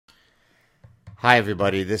Hi,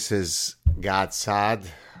 everybody. This is Saad.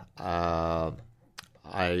 Uh,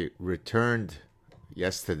 I returned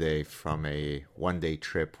yesterday from a one-day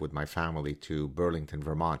trip with my family to Burlington,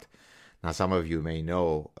 Vermont. Now, some of you may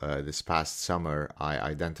know this past summer I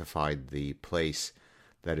identified the place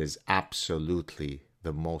that is absolutely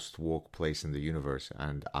the most woke place in the universe,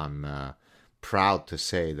 and I'm proud to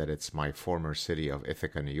say that it's my former city of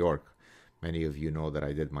Ithaca, New York. Many of you know that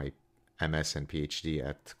I did my MS and PhD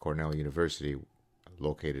at Cornell University,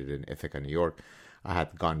 located in Ithaca, New York. I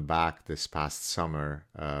had gone back this past summer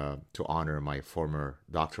to honor my former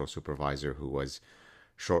doctoral supervisor who was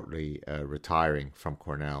shortly retiring from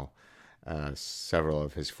Cornell. Several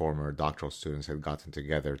of his former doctoral students had gotten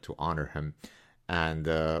together to honor him. And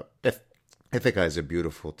Ithaca is a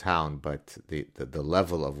beautiful town, but the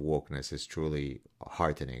level of wokeness is truly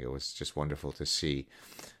heartening. It was just wonderful to see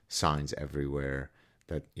signs everywhere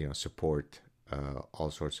that support all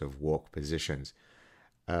sorts of woke positions.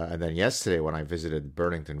 And then yesterday, when I visited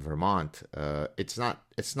Burlington, Vermont, it's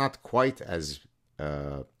not quite as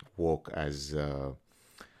woke as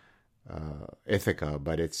Ithaca,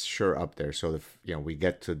 but it's sure up there. So if we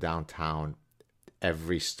get to downtown,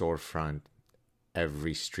 every storefront,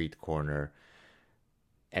 every street corner,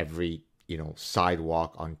 every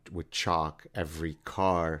sidewalk on with chalk, every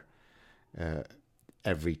car,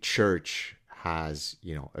 every church has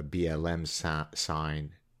a BLM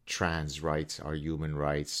sign. Trans rights are human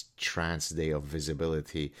rights. Trans Day of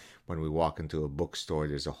Visibility. When we walk into a bookstore,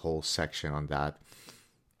 there's a whole section on that.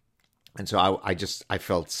 And so I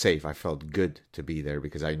felt safe. I felt good to be there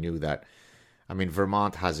because I knew that,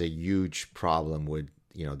 Vermont has a huge problem with,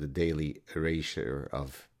 the daily erasure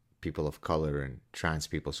of people of color and trans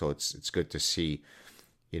people. So it's good to see,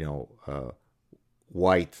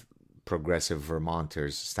 white progressive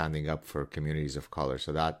Vermonters standing up for communities of color.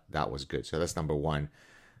 So that was good. So that's number one.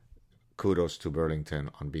 Kudos to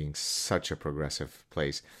Burlington on being such a progressive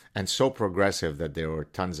place, and so progressive that there were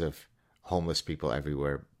tons of homeless people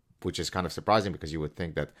everywhere, which is kind of surprising because you would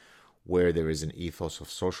think that where there is an ethos of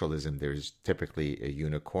socialism, there's typically a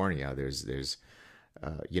unicornia. There's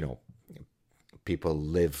people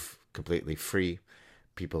live completely free,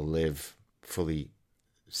 people live fully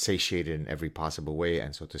satiated in every possible way,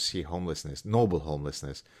 and so to see homelessness, noble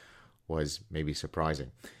homelessness, was maybe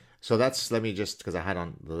surprising. So let me just, because I had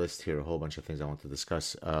on the list here a whole bunch of things I want to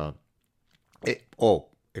discuss.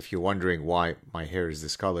 If you're wondering why my hair is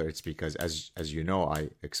this color, it's because, as you know, I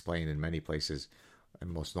explain in many places,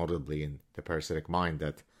 and most notably in The Parasitic Mind,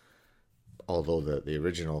 that although the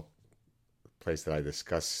original place that I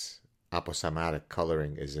discuss aposematic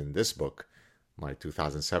coloring is in this book, my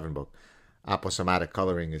 2007 book, aposematic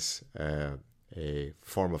coloring is a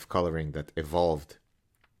form of coloring that evolved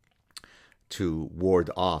to ward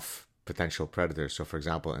off potential predators. So, for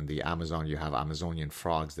example, in the Amazon, you have Amazonian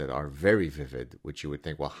frogs that are very vivid, which you would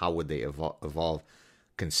think, well, how would they evolve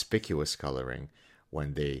conspicuous coloring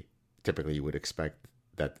when they typically you would expect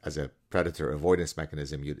that as a predator avoidance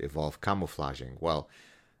mechanism, you'd evolve camouflaging. Well,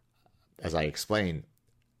 as I explained,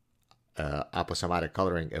 aposematic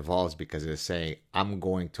coloring evolves because it is saying, I'm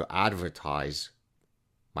going to advertise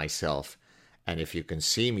myself, and if you can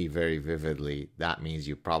see me very vividly, that means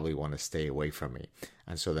you probably want to stay away from me.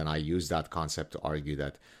 And so then I use that concept to argue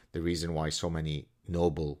that the reason why so many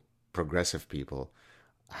noble, progressive people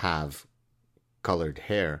have colored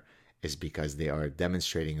hair is because they are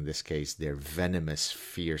demonstrating, in this case, their venomous,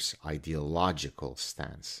 fierce, ideological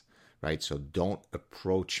stance, right? So don't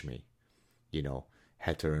approach me,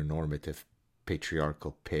 heteronormative,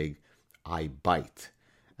 patriarchal pig, I bite.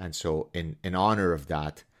 And so in honor of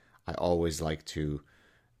that, I always like to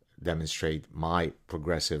demonstrate my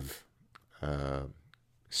progressive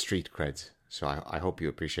street creds. So I hope you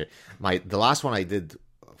appreciate the last one I did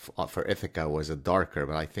for Ithaca was a darker,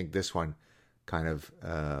 but I think this one kind of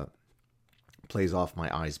plays off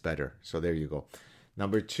my eyes better. So there you go.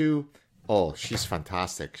 Number two, she's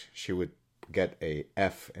fantastic. She would get a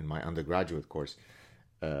F in my undergraduate course.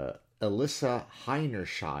 Alyssa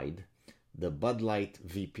Heinerscheid, the Bud Light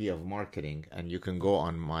VP of Marketing, and you can go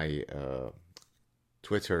on my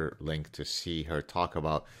Twitter link to see her talk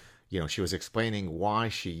about, she was explaining why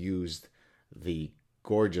she used the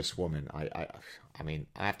gorgeous woman. I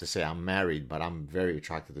have to say I'm married, but I'm very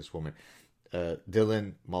attracted to this woman,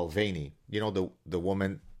 Dylan Mulvaney. The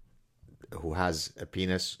woman who has a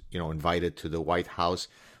penis, invited to the White House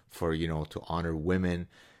for, to honor women,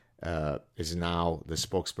 is now the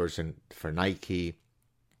spokesperson for Nike.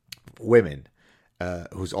 Women,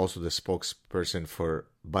 who's also the spokesperson for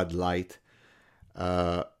Bud Light.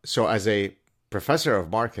 So as a professor of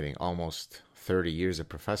marketing, almost 30 years a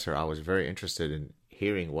professor, I was very interested in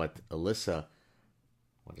hearing what Alyssa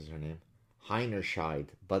what is her name? Heinerscheid,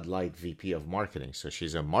 Bud Light VP of Marketing. So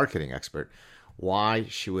she's a marketing expert. Why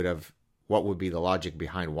she would have, what would be the logic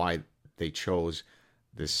behind why they chose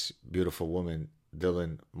this beautiful woman,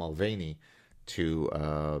 Dylan Mulvaney,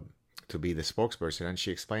 to be the spokesperson. And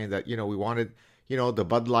she explained that, we wanted, the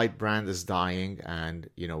Bud Light brand is dying, and,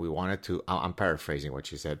 we wanted to, I'm paraphrasing what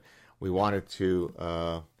she said, we wanted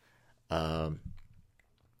to,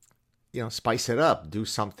 spice it up, do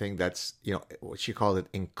something that's, what she called it,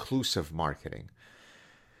 inclusive marketing.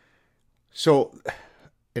 So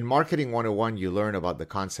in Marketing 101, you learn about the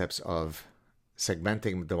concepts of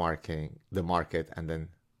segmenting the market, and then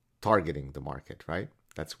targeting the market, right?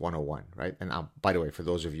 That's 101, right? And by the way, for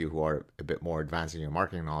those of you who are a bit more advanced in your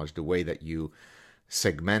marketing knowledge, the way that you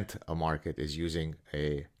segment a market is using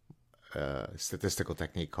a statistical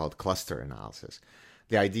technique called cluster analysis.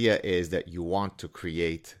 The idea is that you want to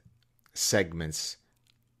create segments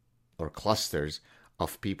or clusters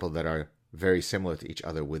of people that are very similar to each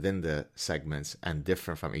other within the segments and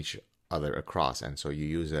different from each other across. And so you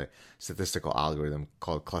use a statistical algorithm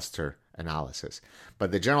called cluster analysis.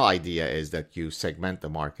 But the general idea is that you segment the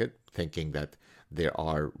market, thinking that there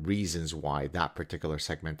are reasons why that particular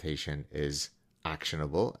segmentation is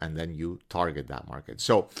actionable, and then you target that market.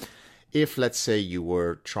 So if, let's say, you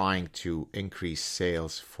were trying to increase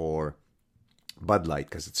sales for Bud Light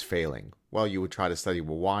because it's failing, well, you would try to study,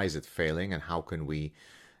 well, why is it failing, and how can we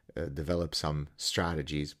develop some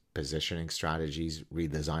strategies, positioning strategies,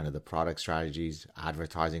 redesign of the product strategies,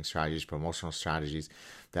 advertising strategies, promotional strategies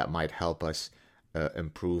that might help us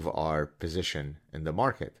improve our position in the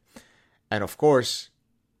market. And of course,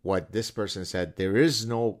 what this person said, there is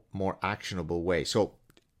no more actionable way. So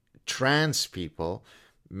trans people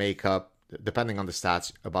make up, depending on the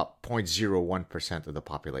stats, about 0.01% of the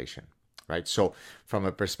population, right? So from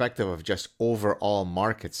a perspective of just overall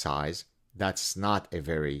market size, that's not a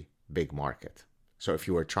very big market. So if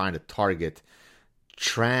you were trying to target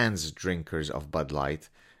trans drinkers of Bud Light,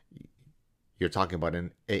 you're talking about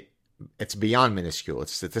it's beyond minuscule.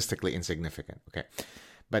 It's statistically insignificant. Okay.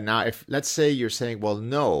 But now if, let's say you're saying, well,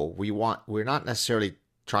 no, we're not necessarily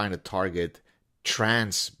trying to target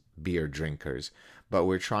trans beer drinkers, but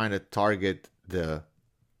we're trying to target the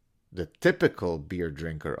typical beer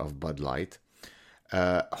drinker of Bud Light,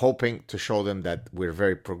 hoping to show them that we're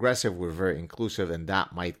very progressive, we're very inclusive, and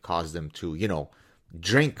that might cause them to,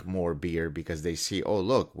 drink more beer because they see, oh,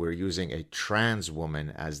 look, we're using a trans woman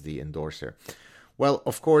as the endorser. Well,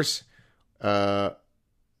 of course,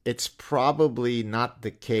 it's probably not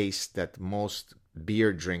the case that most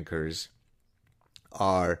beer drinkers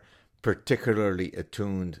are particularly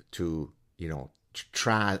attuned to,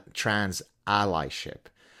 trans allyship.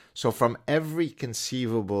 So from every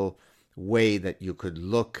conceivable way that you could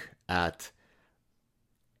look at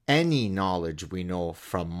any knowledge we know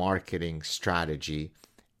from marketing strategy,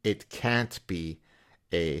 it can't be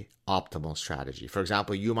a optimal strategy. For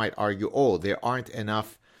example, you might argue, oh, there aren't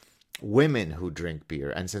enough women who drink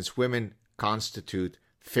beer. And since women constitute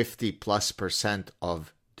 50+%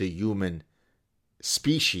 of the human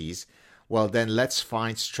species, well, then let's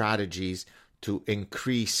find strategies to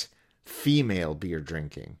increase female beer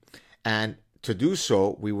drinking. And to do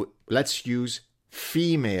so, let's use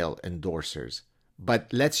female endorsers.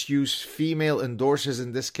 But let's use female endorsers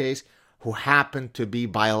in this case who happen to be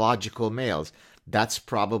biological males. That's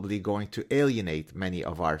probably going to alienate many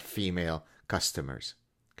of our female customers.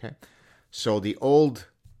 Okay, so the old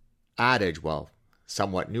adage, well,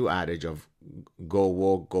 somewhat new adage of go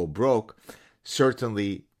woke, go broke,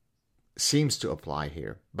 certainly seems to apply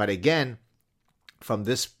here. But again, from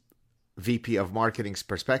this VP of Marketing's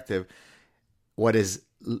perspective, what is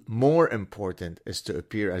more important is to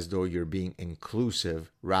appear as though you're being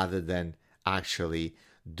inclusive rather than actually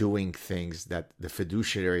doing things that the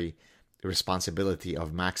fiduciary responsibility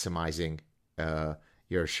of maximizing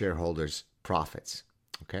your shareholders' profits.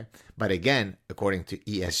 Okay, but again, according to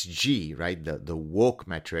ESG, right, the woke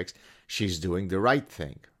metrics, she's doing the right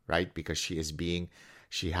thing, right, because she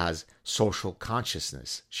has social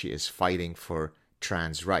consciousness. She is fighting for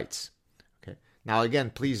trans rights. Okay, now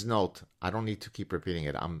again, please note, I don't need to keep repeating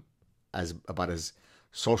it. I'm about as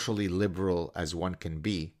socially liberal as one can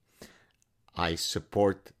be. I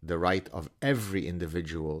support the right of every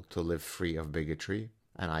individual to live free of bigotry,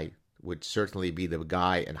 and I would certainly be the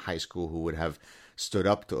guy in high school who would have stood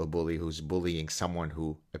up to a bully who's bullying someone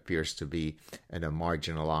who appears to be in a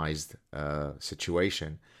marginalized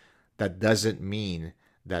situation. That doesn't mean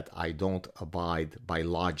that I don't abide by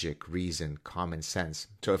logic, reason, common sense.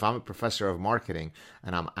 So if I'm a professor of marketing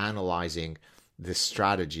and I'm analyzing this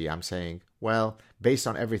strategy, I'm saying, Well, based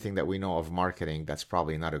on everything that we know of marketing, that's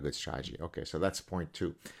probably not a good strategy. Okay, so that's point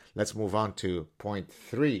 2. Let's move on to point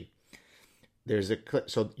 3. There's a clip.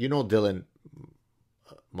 So Dylan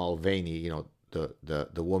Mulvaney, the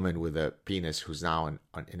woman with a penis who's now in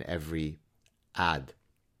every ad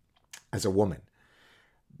as a woman.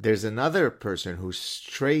 There's another person who's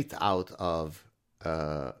straight out of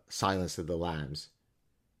Silence of the Lambs.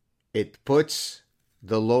 It puts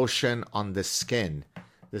the lotion on the skin.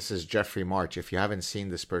 This is Jeffrey March. If you haven't seen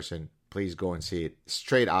this person, please go and see it.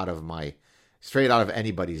 Straight out of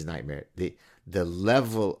anybody's nightmare. The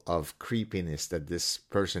level of creepiness that this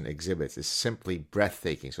person exhibits is simply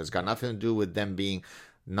breathtaking. So it's got nothing to do with them being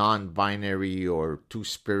non-binary or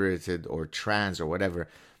two-spirited or trans or whatever.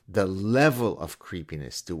 The level of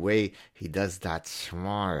creepiness, the way he does that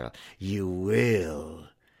smile, you will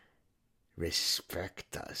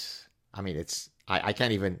respect us. I mean, I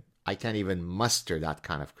can't even muster that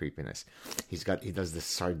kind of creepiness. He does this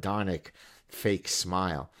sardonic fake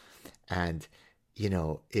smile. And,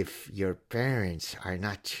 if your parents are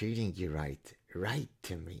not treating you right, write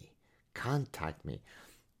to me, contact me.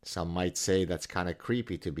 Some might say that's kind of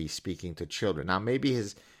creepy to be speaking to children. Now, maybe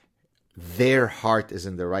their heart is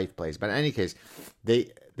in the right place. But in any case,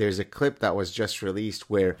 there's a clip that was just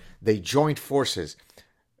released where they joined forces.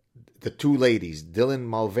 The two ladies, Dylan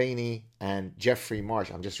Mulvaney and Jeffrey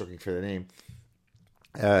Marsh, I'm just looking for the name,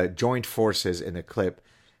 joined forces in a clip.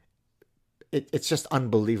 It's just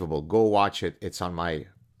unbelievable. Go watch it. It's on my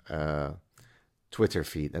Twitter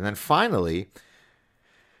feed. And then finally,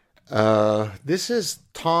 this is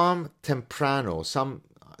Tom Temprano, some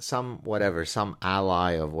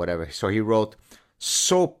ally of whatever. So he wrote,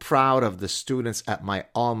 "So proud of the students at my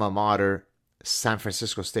alma mater, San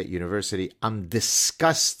Francisco State University. I'm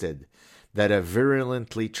disgusted that a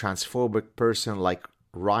virulently transphobic person like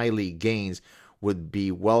Riley Gaines would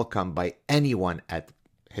be welcomed by anyone at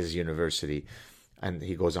his university." And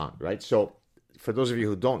he goes on, right? So for those of you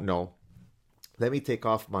who don't know, let me take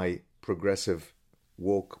off my progressive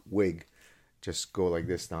woke wig. Just go like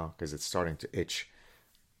this now because it's starting to itch.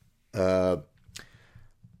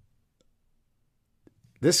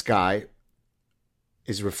 This guy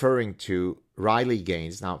is referring to Riley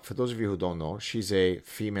Gaines. Now, for those of you who don't know, she's a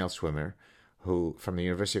female swimmer from the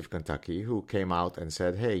University of Kentucky who came out and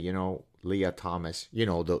said, "Hey, Leah Thomas,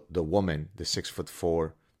 the woman, the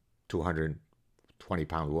 6'4",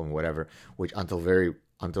 220-pound woman, whatever, which until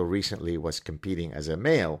recently was competing as a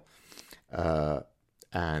male,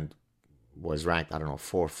 and was ranked, I don't know,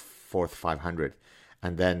 fourth 500,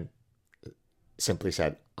 and then simply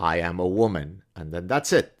said, 'I am a woman,' and then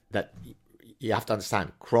that's it. That you have to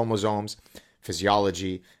understand chromosomes,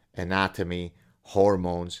 physiology, anatomy,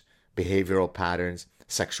 hormones, behavioral patterns,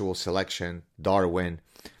 sexual selection, Darwin,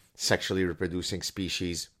 sexually reproducing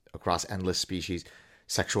species across endless species,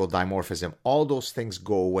 sexual dimorphism, all those things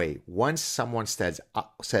go away. Once someone says,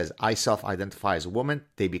 I self-identify as a woman,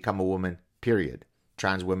 they become a woman, period.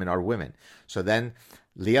 Trans women are women. So then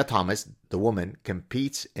Leah Thomas, the woman,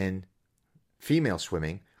 competes in female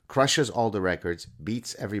swimming, crushes all the records,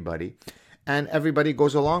 beats everybody, and everybody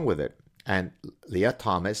goes along with it. And Leah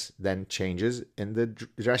Thomas then changes in the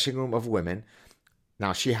dressing room of women.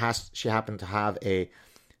 Now she happened to have a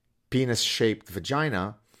penis-shaped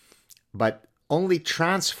vagina, but only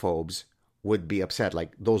transphobes would be upset.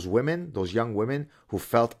 Like those young women who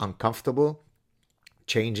felt uncomfortable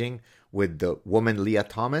changing with the woman Leah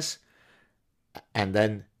Thomas, and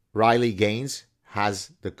then Riley Gaines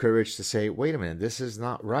has the courage to say, wait a minute, this is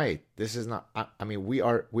not right. This is not, I mean, we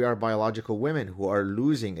are biological women who are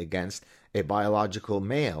losing against a biological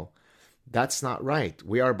male. That's not right.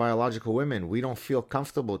 We are biological women. We don't feel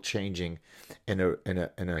comfortable changing in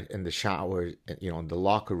the shower, in the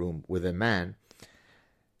locker room with a man.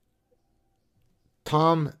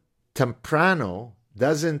 Tom Temprano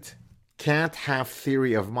can't have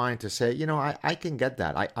theory of mind to say, I can get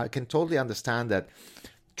that. I can totally understand that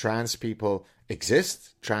trans people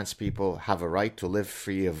exist. Trans people have a right to live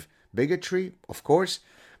free of bigotry, of course.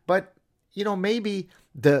 But, maybe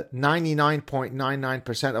the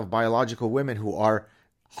 99.99% of biological women who are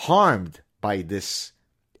harmed by this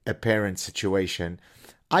apparent situation,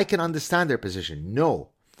 I can understand their position.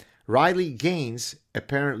 No. Riley Gaines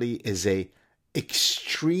apparently is a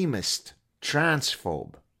extremist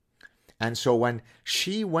transphobe. And so when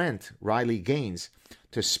she went, Riley Gaines,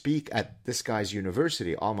 to speak at this guy's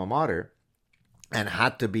university, alma mater, and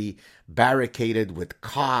had to be barricaded with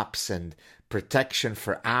cops and protection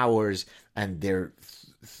for hours, and they're,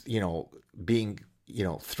 being,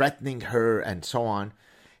 threatening her and so on,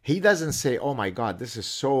 he doesn't say, oh my God, this is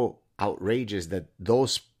so outrageous that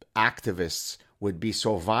those activists would be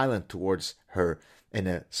so violent towards her in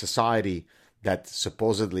a society that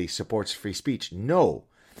supposedly supports free speech. No,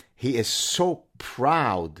 he is so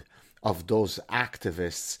proud of those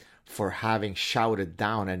activists for having shouted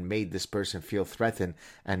down and made this person feel threatened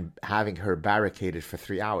and having her barricaded for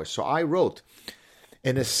 3 hours. So I wrote,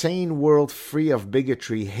 in a sane world free of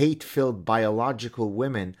bigotry, hate-filled biological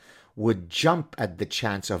women would jump at the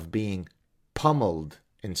chance of being pummeled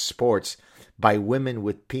in sports by women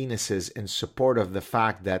with penises in support of the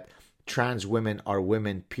fact that trans women are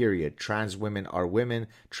women, period. Trans women are women,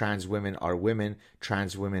 trans women are women,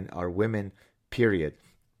 trans women are women, period.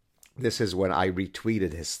 This is when I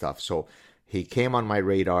retweeted his stuff. So he came on my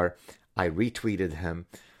radar. I retweeted him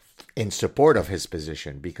in support of his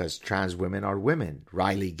position because trans women are women.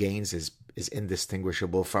 Riley Gaines is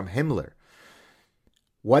indistinguishable from Himmler.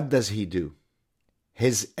 What does he do?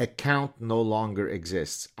 His account no longer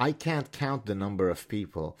exists. I can't count the number of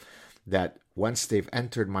people that once they've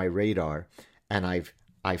entered my radar and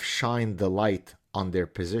I've shined the light on their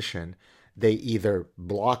position, they either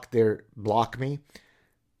block me,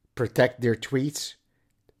 protect their tweets,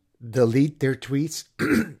 delete their tweets,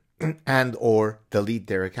 and or delete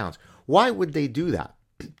their accounts. Why would they do that?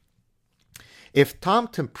 If Tom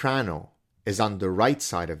Temprano is on the right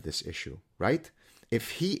side of this issue, right?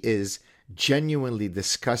 If he is genuinely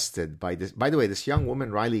disgusted by this, by the way, this young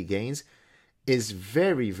woman, Riley Gaines, is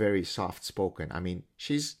very, very soft-spoken. I mean,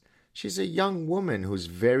 she's a young woman who's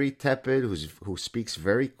very tepid, who speaks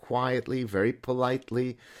very quietly, very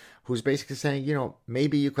politely, who's basically saying, you know,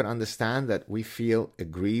 maybe you can understand that we feel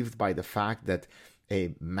aggrieved by the fact that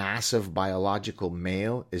a massive biological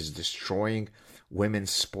male is destroying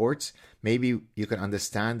women's sports. Maybe you can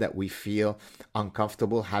understand that we feel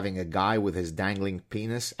uncomfortable having a guy with his dangling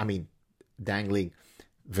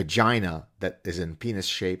vagina that is in penis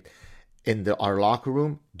shaped in our locker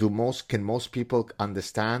room. Can most people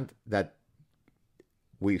understand that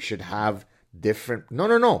we should have different?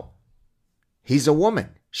 No. He's a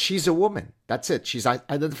woman. She's a woman. That's it. She's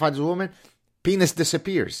identified as a woman. Penis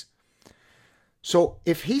disappears. So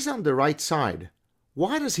if he's on the right side,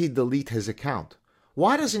 why does he delete his account?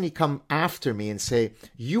 Why doesn't he come after me and say,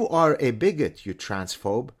 you are a bigot, you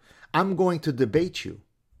transphobe. I'm going to debate you.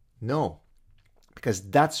 No, because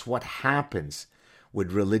that's what happens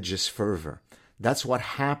with religious fervor. That's what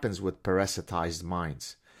happens with parasitized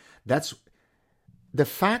minds. That's the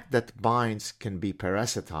fact that minds can be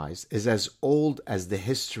parasitized is as old as the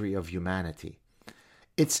history of humanity.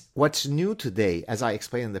 It's what's new today, as I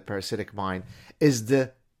explained in the parasitic mind, is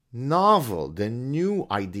the new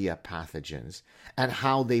idea pathogens and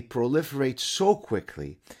how they proliferate so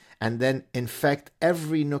quickly and then infect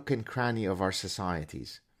every nook and cranny of our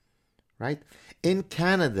societies, right? In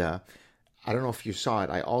Canada, I don't know if you saw it,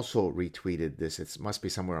 I also retweeted this. It must be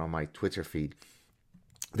somewhere on my Twitter feed.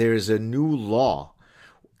 There is a new law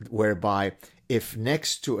whereby if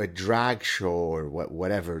next to a drag show or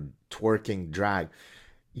whatever, twerking drag,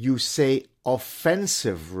 you say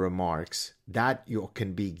offensive remarks, that you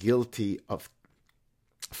can be guilty of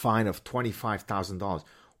fine of $25,000.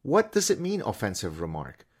 What does it mean, offensive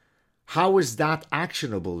remark? How is that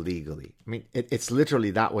actionable legally? I mean, it's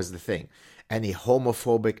literally, that was the thing. Any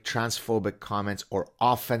homophobic, transphobic comments or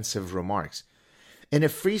offensive remarks. In a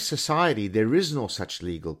free society, there is no such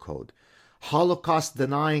legal code. Holocaust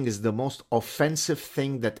denying is the most offensive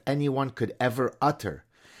thing that anyone could ever utter.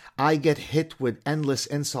 I get hit with endless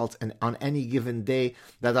insults on any given day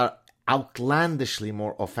that are outlandishly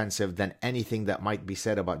more offensive than anything that might be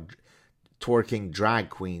said about twerking drag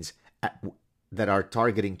queens that are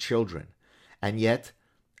targeting children. And yet,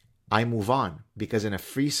 I move on, because in a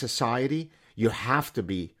free society, you have to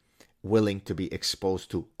be willing to be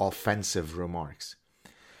exposed to offensive remarks.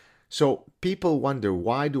 So people wonder,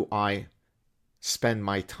 why do I spend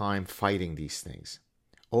my time fighting these things?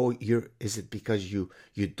 Oh, is it because you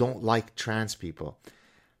don't like trans people?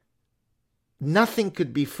 Nothing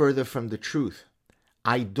could be further from the truth.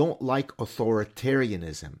 I don't like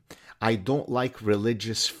authoritarianism. I don't like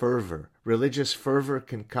religious fervor. Religious fervor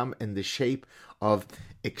can come in the shape of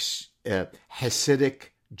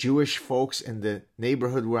Hasidic Jewish folks in the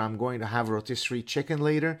neighborhood where I'm going to have rotisserie chicken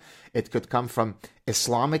later. It could come from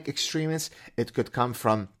Islamic extremists. It could come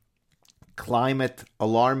from climate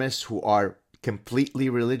alarmists who are completely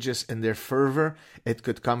religious in their fervor. It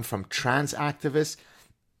could come from trans activists.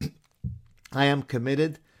 I am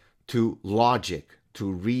committed to logic,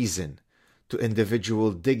 to reason, to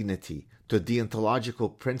individual dignity, to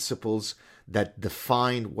deontological principles that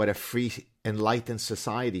define what a free, enlightened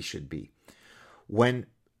society should be. When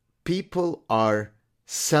people are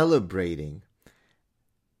celebrating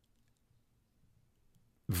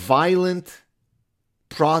violent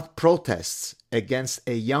protests against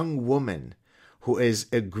a young woman who is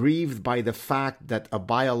aggrieved by the fact that a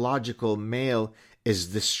biological male is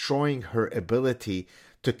destroying her ability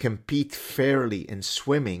to compete fairly in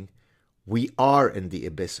swimming, we are in the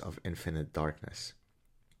abyss of infinite darkness.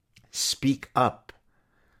 Speak up.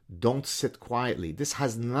 Don't sit quietly. This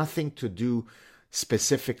has nothing to do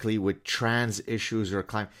specifically with trans issues or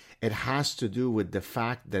climate. It has to do with the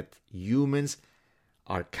fact that humans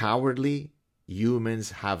are cowardly.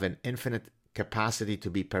 Humans have an infinite capacity to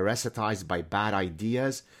be parasitized by bad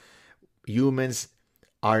ideas. Humans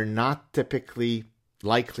are not typically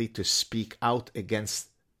likely to speak out against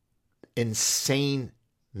insane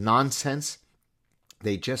nonsense.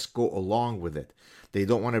 They just go along with it. They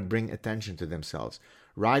don't want to bring attention to themselves.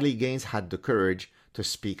 Riley Gaines had the courage to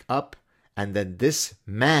speak up, and then this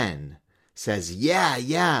man says,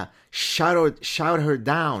 yeah, shut her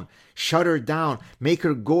down, make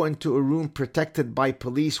her go into a room protected by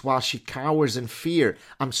police while she cowers in fear.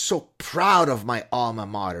 I'm so proud of my alma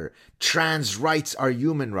mater. Trans rights are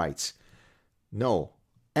human rights. No,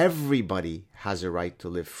 everybody has a right to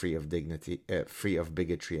live free of dignity, free of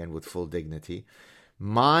bigotry, and with full dignity.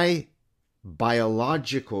 My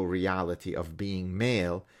biological reality of being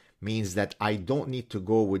male means that I don't need to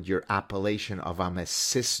go with your appellation of I'm a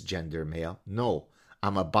cisgender male. No,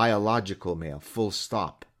 I'm a biological male, full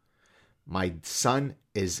stop. My son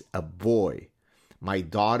is a boy. My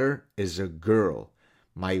daughter is a girl.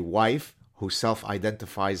 My wife, who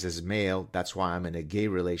self-identifies as male, that's why I'm in a gay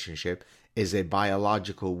relationship, is a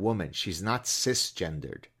biological woman. She's not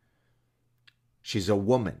cisgendered. She's a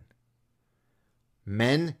woman.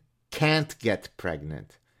 Men can't get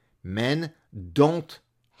pregnant. Men don't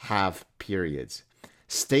have periods.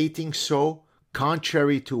 Stating so,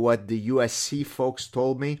 contrary to what the USC folks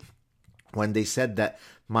told me when they said that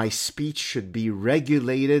my speech should be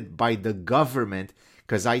regulated by the government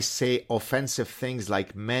because I say offensive things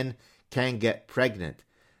like men can't get pregnant.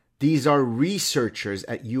 These are researchers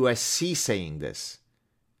at USC saying this.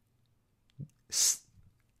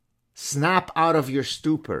 Snap out of your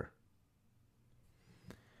stupor.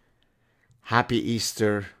 Happy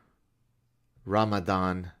Easter,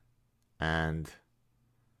 Ramadan, and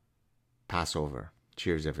Passover.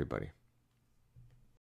 Cheers, everybody.